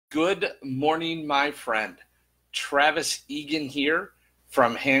Good morning, my friend. Travis Egan here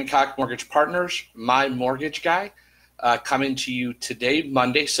from Hancock Mortgage Partners, my mortgage guy, coming to you today,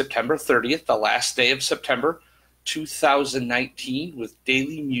 Monday, September 30th, the last day of September 2019, with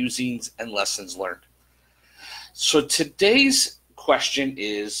daily musings and lessons learned. So today's question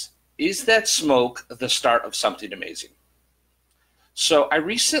is that smoke the start of something amazing? So I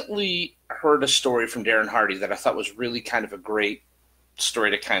recently heard a story from Darren Hardy that I thought was really kind of a great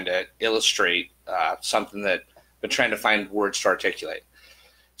story to kind of illustrate something that I've been trying to find words to articulate.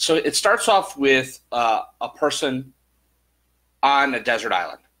 So it starts off with a person on a desert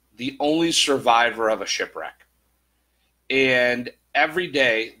island, the only survivor of a shipwreck. And every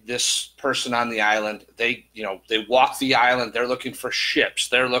day, this person on the island, they walk the island. They're looking for ships.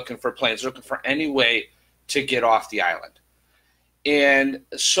 They're looking for planes. They're looking for any way to get off the island. And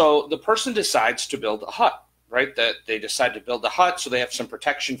so the person decides to build a hut, right? That they decide to build a hut so they have some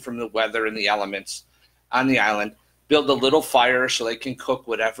protection from the weather and the elements on the island. Build a little fire so they can cook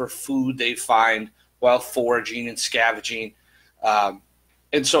whatever food they find while foraging and scavenging.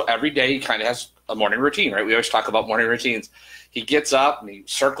 And so every day he kind of has a morning routine, right? We always talk about morning routines. He gets up and he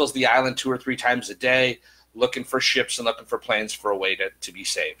circles the island 2 or 3 times a day, looking for ships and looking for planes for a way to be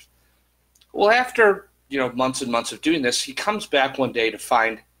saved. Well, after months and months of doing this, he comes back one day to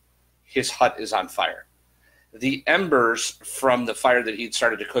find his hut is on fire. The embers from the fire that he'd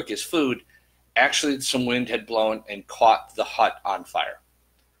started to cook his food, actually some wind had blown and caught the hut on fire.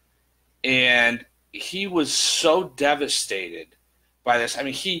 And he was so devastated by this. I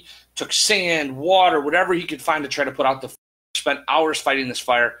mean, he took sand, water, whatever he could find to try to put out the fire, spent hours fighting this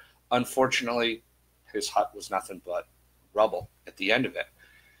fire. Unfortunately, his hut was nothing but rubble at the end of it.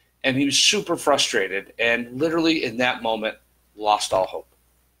 And he was super frustrated and literally in that moment lost all hope.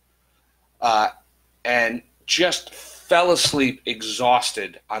 And just fell asleep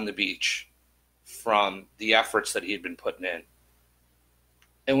exhausted on the beach from the efforts that he had been putting in.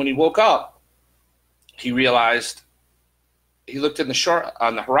 And when he woke up, he realized he looked in the shore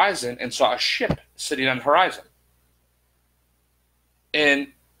on the horizon and saw a ship sitting on the horizon. And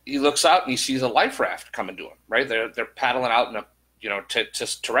he looks out and he sees a life raft coming to him, right? They're paddling out in a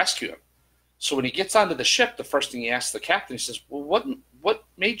to rescue him. So when he gets onto the ship, the first thing he asks the captain, he says, well, what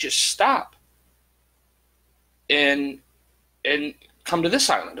made you stop and come to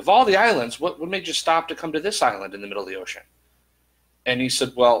this island? Of all the islands, what made you stop to come to this island in the middle of the ocean? And he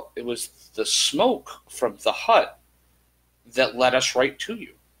said, well, it was the smoke from the hut that led us right to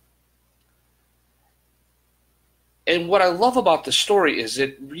you. And what I love about the story is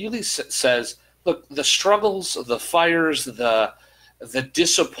it really says, look, the struggles, the fires, the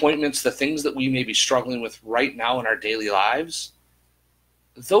disappointments, the things that we may be struggling with right now in our daily lives,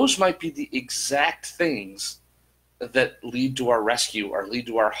 those might be the exact things that lead to our rescue or lead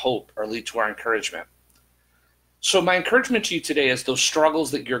to our hope or lead to our encouragement. So my encouragement to you today is those struggles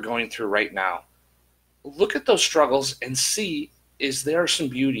that you're going through right now. Look at those struggles and see, is there some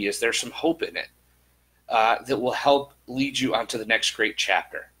beauty? Is there some hope in it that will help lead you onto the next great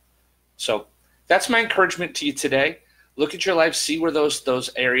chapter? So that's my encouragement to you today. Look at your life, see where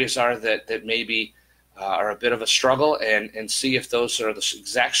those areas are that maybe are a bit of a struggle, and see if those are the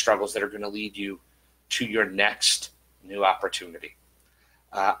exact struggles that are going to lead you to your next new opportunity.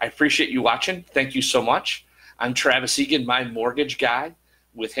 I appreciate you watching. Thank you so much. I'm Travis Egan, my mortgage guy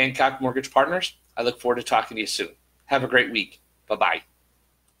with Hancock Mortgage Partners. I look forward to talking to you soon. Have a great week. Bye-bye.